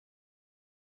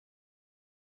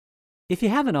If you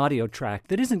have an audio track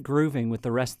that isn't grooving with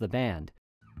the rest of the band,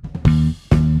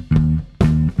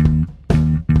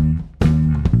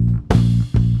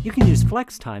 you can use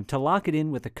flex time to lock it in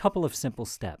with a couple of simple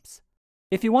steps.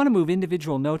 If you want to move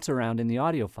individual notes around in the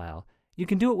audio file, you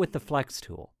can do it with the flex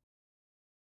tool.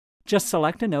 Just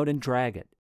select a note and drag it.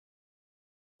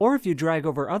 Or if you drag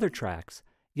over other tracks,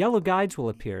 yellow guides will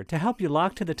appear to help you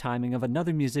lock to the timing of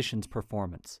another musician's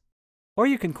performance. Or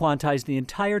you can quantize the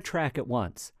entire track at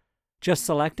once. Just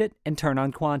select it and turn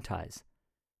on Quantize.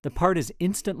 The part is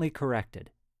instantly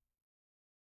corrected.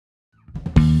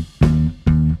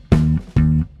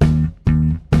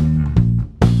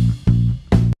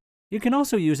 You can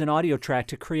also use an audio track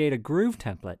to create a groove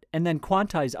template and then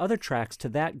quantize other tracks to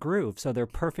that groove so they're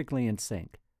perfectly in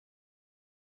sync.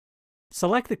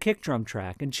 Select the kick drum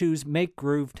track and choose Make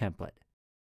Groove Template.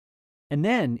 And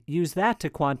then use that to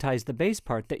quantize the bass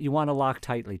part that you want to lock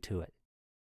tightly to it.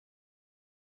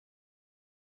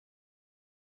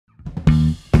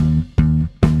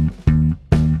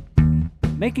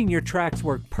 Making your tracks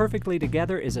work perfectly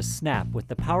together is a snap with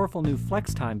the powerful new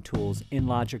FlexTime tools in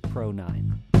Logic Pro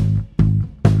 9.